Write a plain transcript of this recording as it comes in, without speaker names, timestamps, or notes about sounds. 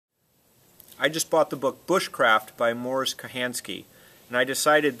I just bought the book Bushcraft by Mors Kochanski, and I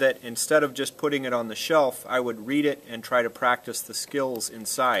decided that instead of just putting it on the shelf, I would read it and try to practice the skills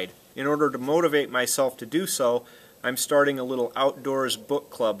inside. In order to motivate myself to do so, I'm starting a little outdoors book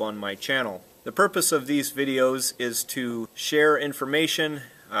club on my channel. The purpose of these videos is to share information,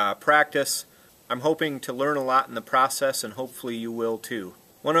 practice. I'm hoping to learn a lot in the process, and hopefully you will too.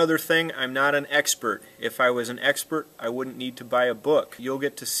 One other thing, I'm not an expert. If I was an expert, I wouldn't need to buy a book. You'll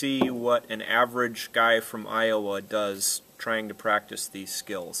get to see what an average guy from Iowa does trying to practice these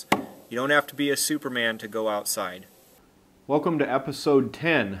skills. You don't have to be a Superman to go outside. Welcome to episode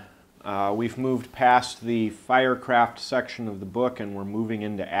 10. We've moved past the firecraft section of the book and we're moving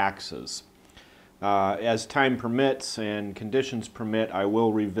into axes. As time permits and conditions permit, I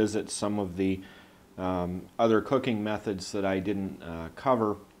will revisit some of the other cooking methods that I didn't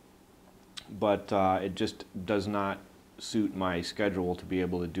cover, but it just does not suit my schedule to be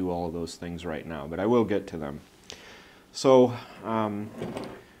able to do all of those things right now, but I will get to them. So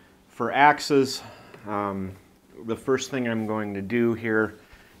for axes, the first thing I'm going to do here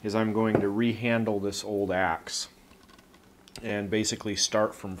is I'm going to rehandle this old axe and basically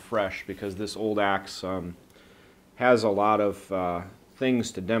start from fresh, because this old axe has a lot of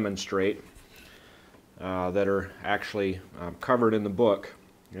things to demonstrate that are actually covered in the book.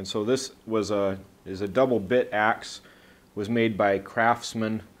 And so this is a double bit axe, was made by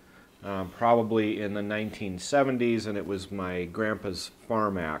craftsmen probably in the 1970s, and it was my grandpa's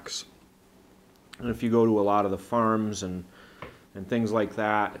farm axe. And if you go to a lot of the farms and things like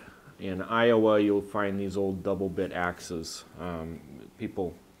that in Iowa, you'll find these old double bit axes.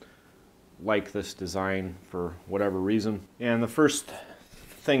 People like this design for whatever reason. And the first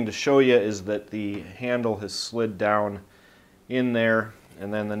thing to show you is that the handle has slid down in there,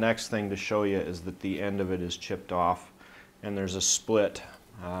 and then the next thing to show you is that the end of it is chipped off and there's a split.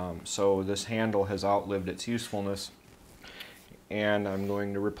 So this handle has outlived its usefulness, and I'm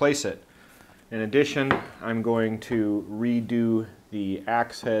going to replace it. In addition, I'm going to redo the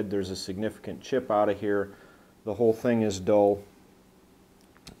axe head. There's a significant chip out of here. The whole thing is dull,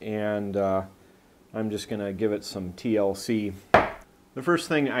 and I'm just going to give it some TLC. The first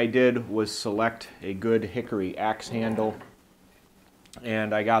thing I did was select a good hickory axe handle,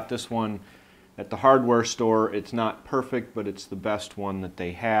 and I got this one at the hardware store. It's not perfect, but it's the best one that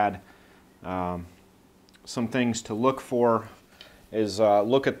they had. Some things to look for is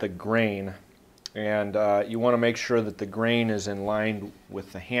look at the grain, and you want to make sure that the grain is in line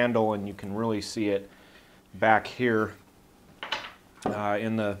with the handle, and you can really see it back here.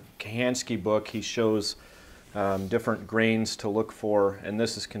 In the Kochanski book, he shows different grains to look for, and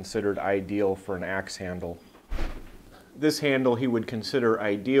this is considered ideal for an axe handle. This handle he would consider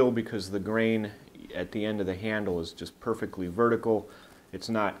ideal because the grain at the end of the handle is just perfectly vertical. It's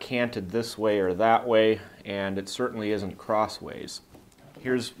not canted this way or that way, and it certainly isn't crossways.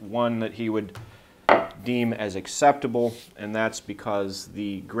 Here's one that he would deem as acceptable, and that's because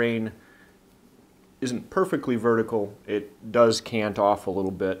the grain isn't perfectly vertical. It does cant off a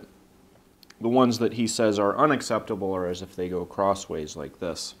little bit. The ones that he says are unacceptable are as if they go crossways like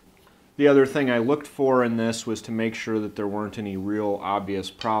this. The other thing I looked for in this was to make sure that there weren't any real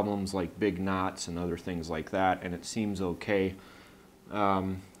obvious problems like big knots and other things like that, and it seems okay.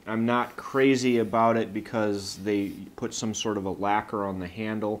 I'm not crazy about it because they put some sort of a lacquer on the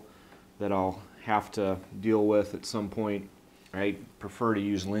handle that I'll have to deal with at some point. I prefer to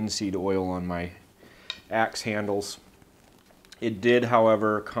use linseed oil on my axe handles. It did,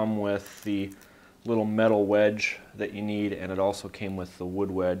 however, come with the little metal wedge that you need, and it also came with the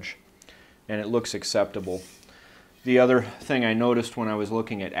wood wedge, and it looks acceptable. The other thing I noticed when I was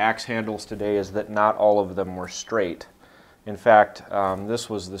looking at axe handles today is that not all of them were straight. In fact, this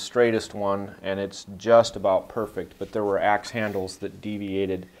was the straightest one, and it's just about perfect, but there were axe handles that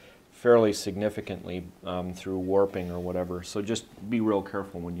deviated fairly significantly through warping or whatever, so just be real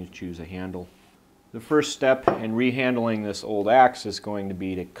careful when you choose a handle. The first step in rehandling this old axe is going to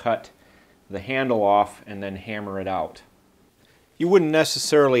be to cut the handle off and then hammer it out. You wouldn't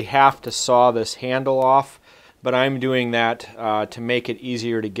necessarily have to saw this handle off, but I'm doing that to make it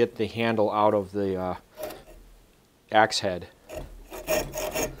easier to get the handle out of the axe head.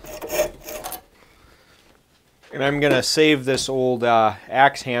 And I'm going to save this old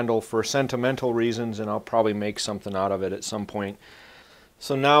axe handle for sentimental reasons, and I'll probably make something out of it at some point.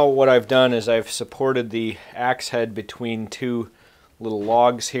 So now what I've done is I've supported the axe head between two little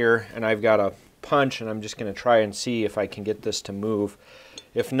logs here, and I've got a punch, and I'm just going to try and see if I can get this to move.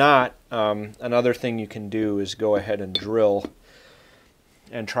 If not, another thing you can do is go ahead and drill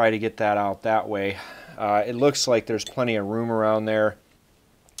and try to get that out that way. It looks like there's plenty of room around there.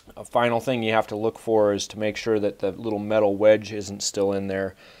 a final thing you have to look for is to make sure that the little metal wedge isn't still in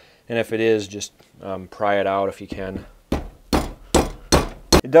there. And if it is, just pry it out if you can.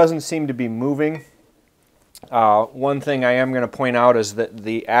 It doesn't seem to be moving. One thing I am going to point out is that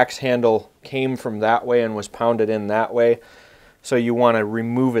the axe handle came from that way and was pounded in that way. So you want to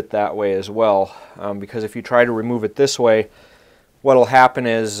remove it that way as well. Because if you try to remove it this way, what will happen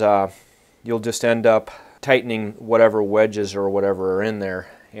is you'll just end up tightening whatever wedges or whatever are in there.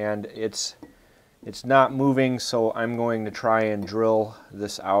 And it's not moving, so I'm going to try and drill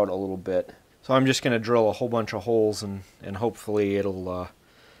this out a little bit. So I'm just going to drill a whole bunch of holes and hopefully it'll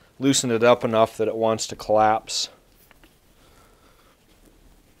loosen it up enough that it wants to collapse.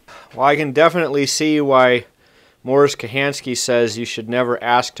 Well, I can definitely see why Mors Kochanski says you should never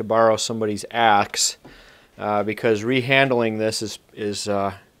ask to borrow somebody's axe, because rehandling this is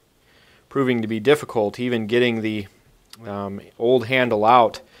proving to be difficult. Even getting the old handle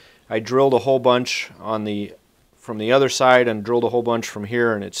out, I drilled a whole bunch from the other side and drilled a whole bunch from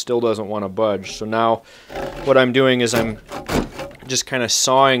here, and it still doesn't want to budge. So now what I'm doing is I'm just kind of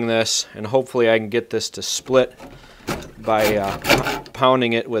sawing this, and hopefully I can get this to split by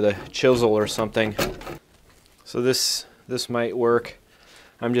pounding it with a chisel or something. So this might work.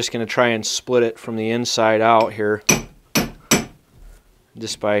 I'm just going to try and split it from the inside out here,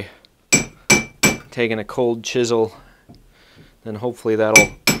 just by taking a cold chisel. Then hopefully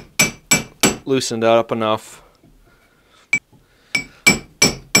that'll loosen it up enough.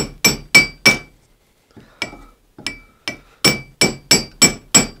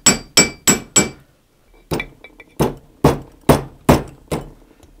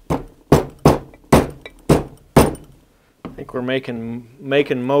 I think we're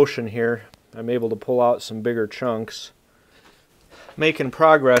making motion here. I'm able to pull out some bigger chunks. Making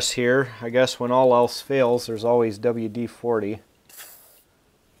progress here. I guess when all else fails, there's always WD-40.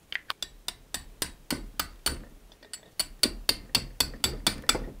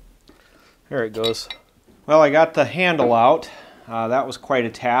 There it goes. Well, I got the handle out. That was quite a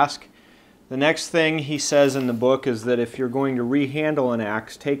task. The next thing he says in the book is that if you're going to rehandle an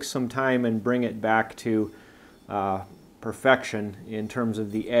axe, take some time and bring it back to perfection in terms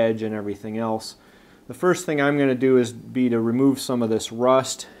of the edge and everything else. The first thing I'm going to do is to remove some of this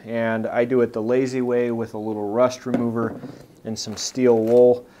rust, and I do it the lazy way with a little rust remover and some steel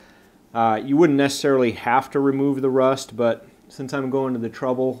wool. You wouldn't necessarily have to remove the rust, but since I'm going to the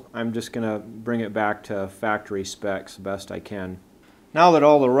trouble, I'm just going to bring it back to factory specs the best I can. Now that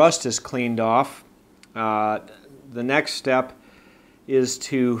all the rust is cleaned off, the next step is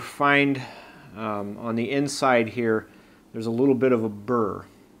to find on the inside here, there's a little bit of a burr.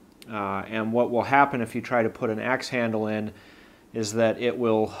 And what will happen if you try to put an axe handle in is that it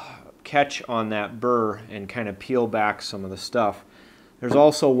will catch on that burr and kind of peel back some of the stuff. There's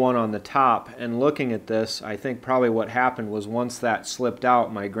also one on the top, and looking at this, I think probably what happened was once that slipped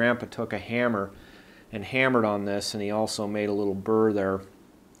out, my grandpa took a hammer and hammered on this, and he also made a little burr there.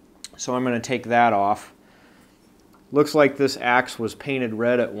 So I'm going to take that off. Looks like this axe was painted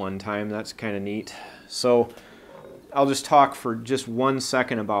red at one time. That's kind of neat. So I'll just talk for just 1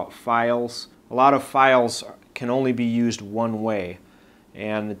 second about files. A lot of files can only be used one way,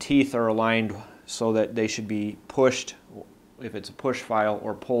 and the teeth are aligned so that they should be pushed if it's a push file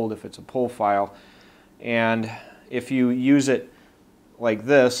or pulled if it's a pull file. And if you use it like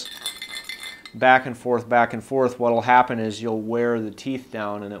this, back and forth, what will happen is you'll wear the teeth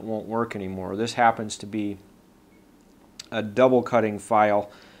down and it won't work anymore. This happens to be a double cutting file,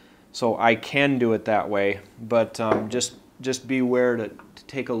 so I can do it that way, but just beware to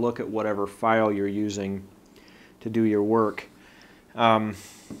take a look at whatever file you're using to do your work.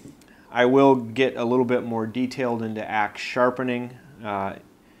 I will get a little bit more detailed into axe sharpening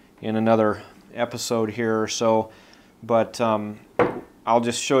in another episode here or so, but I'll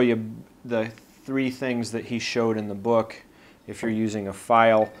just show you the 3 things that he showed in the book if you're using a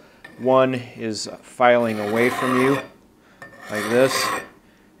file. One is filing away from you, like this.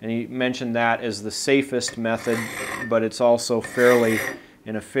 And he mentioned that as the safest method, but it's also fairly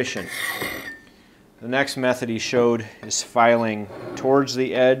inefficient. The next method he showed is filing towards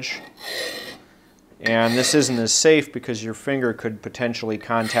the edge. And this isn't as safe because your finger could potentially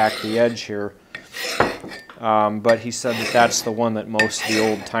contact the edge here. But he said that that's the one that most of the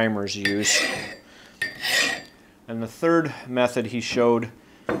old timers use. And the third method he showed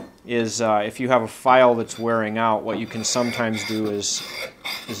is if you have a file that's wearing out, what you can sometimes do is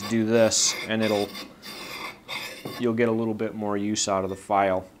do this, and you'll get a little bit more use out of the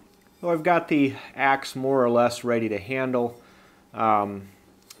file. So I've got the axe more or less ready to handle.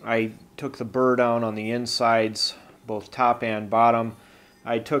 I took the burr down on the insides, both top and bottom.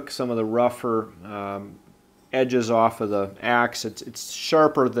 I took some of the rougher edges off of the axe. It's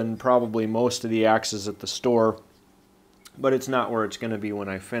sharper than probably most of the axes at the store, but it's not where it's going to be when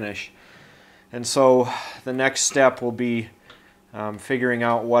I finish. And so the next step will be figuring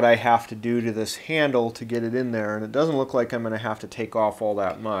out what I have to do to this handle to get it in there, and it doesn't look like I'm going to have to take off all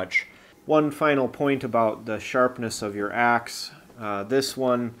that much. One final point about the sharpness of your axe. This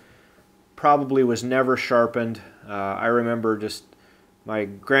one probably was never sharpened. I remember just my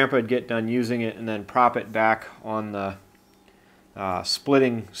grandpa would get done using it and then prop it back on the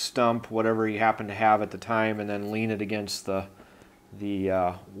splitting stump, whatever he happened to have at the time, and then lean it against the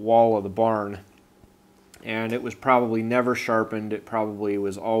wall of the barn. And it was probably never sharpened. It probably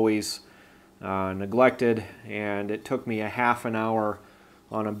was always neglected, and it took me a half an hour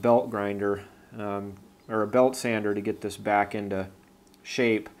on a belt grinder or a belt sander to get this back into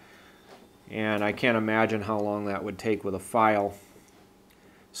shape, and I can't imagine how long that would take with a file.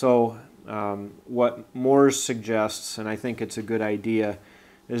 So what Mors suggests, and I think it's a good idea,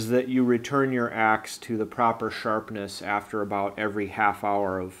 is that you return your axe to the proper sharpness after about every half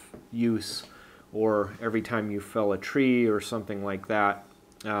hour of use, or every time you fell a tree or something like that.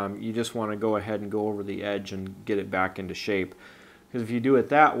 You just want to go ahead and go over the edge and get it back into shape. Because if you do it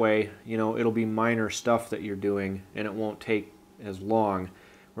that way, you know, it'll be minor stuff that you're doing and it won't take as long.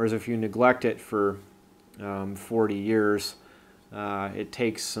 Whereas if you neglect it for 40 years, it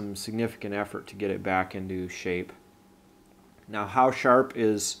takes some significant effort to get it back into shape. Now, how sharp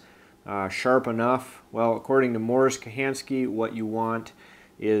is sharp enough? Well, according to Mors Kochanski, what you want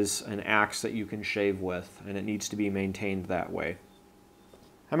is an axe that you can shave with, and it needs to be maintained that way.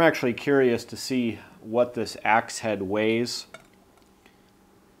 I'm actually curious to see what this axe head weighs.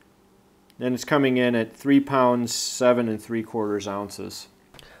 And it's coming in at 3 pounds 7 3/4 ounces.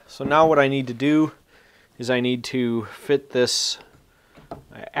 So now what I need to do is I need to fit this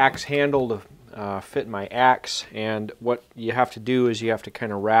axe handle to fit my axe, and what you have to do is you have to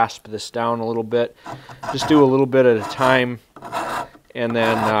kind of rasp this down a little bit. Just do a little bit at a time, and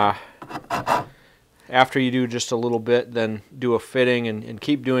then after you do just a little bit, then do a fitting and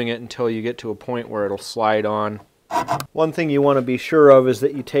keep doing it until you get to a point where it'll slide on. One thing you want to be sure of is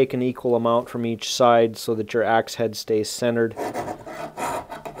that you take an equal amount from each side so that your axe head stays centered.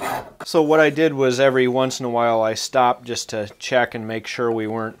 So what I did was every once in a while I stopped just to check and make sure we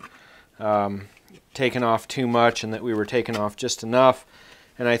weren't taking off too much and that we were taking off just enough.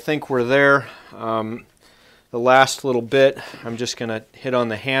 And I think we're there. The last little bit, I'm just going to hit on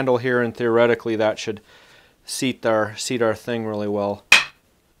the handle here, and theoretically that should seat our thing really well.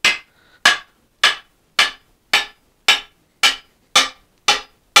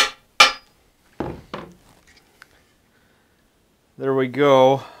 There we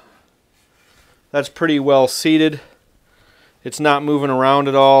go. That's pretty well seated. It's not moving around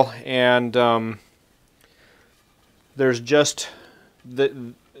at all, and there's just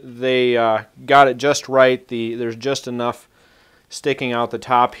they got it just right. There's just enough sticking out the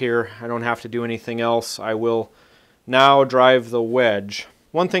top here. I don't have to do anything else. I will now drive the wedge.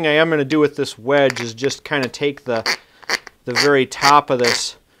 One thing I am going to do with this wedge is just kind of take the very top of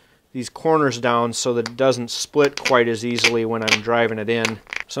these corners down so that it doesn't split quite as easily when I'm driving it in.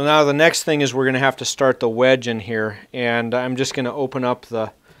 So now the next thing is we're going to have to start the wedge in here, and I'm just going to open up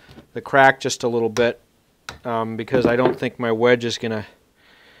the crack just a little bit because I don't think my wedge is going to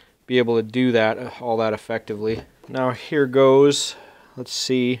be able to do that all that effectively. Now here goes. Let's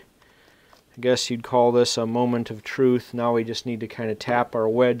see. I guess you'd call this a moment of truth. Now we just need to kind of tap our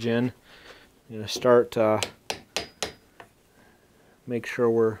wedge in. I'm going to start make sure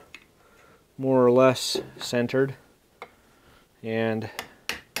we're more or less centered, and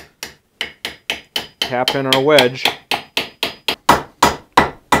tap in our wedge.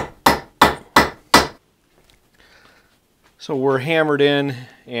 So we're hammered in,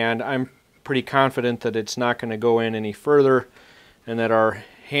 and I'm pretty confident that it's not going to go in any further and that our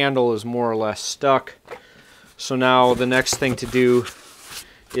handle is more or less stuck. So now the next thing to do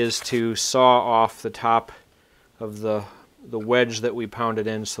is to saw off the top of the wedge that we pounded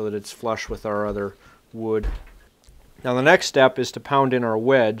in so that it's flush with our other wood. Now the next step is to pound in our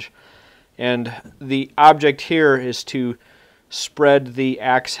wedge, and the object here is to spread the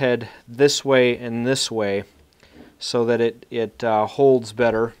axe head this way and this way so that it holds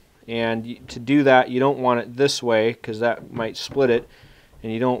better. And to do that, you don't want it this way because that might split it,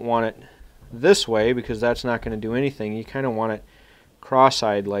 and you don't want it this way because that's not going to do anything. You kind of want it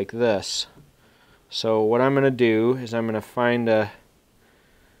cross-eyed like this. So what I'm going to do is I'm going to find a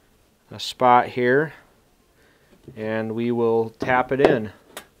spot here, and we will tap it in.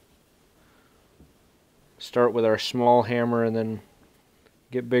 Start with our small hammer and then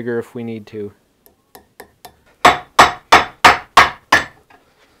get bigger if we need to.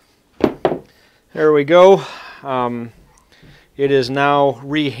 There we go. It is now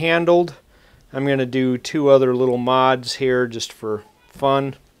rehandled. I'm going to do 2 other little mods here just for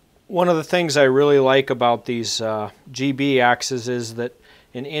fun. One of the things I really like about these GB axes is that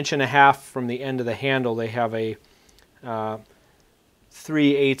 1.5 inches from the end of the handle they have a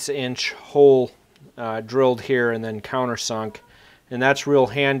 3/8 inch hole drilled here and then countersunk, and that's real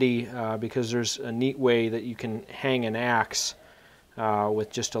handy because there's a neat way that you can hang an axe with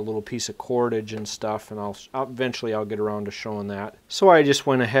just a little piece of cordage and stuff, and eventually I'll get around to showing that. So I just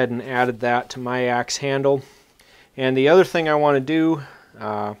went ahead and added that to my axe handle. And the other thing I want to do,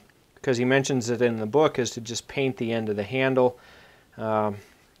 because he mentions it in the book, is to just paint the end of the handle. I'm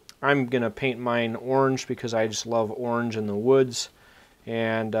going to paint mine orange because I just love orange in the woods,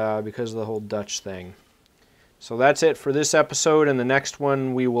 and because of the whole Dutch thing. So that's it for this episode. In the next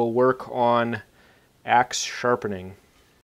one we will work on axe sharpening.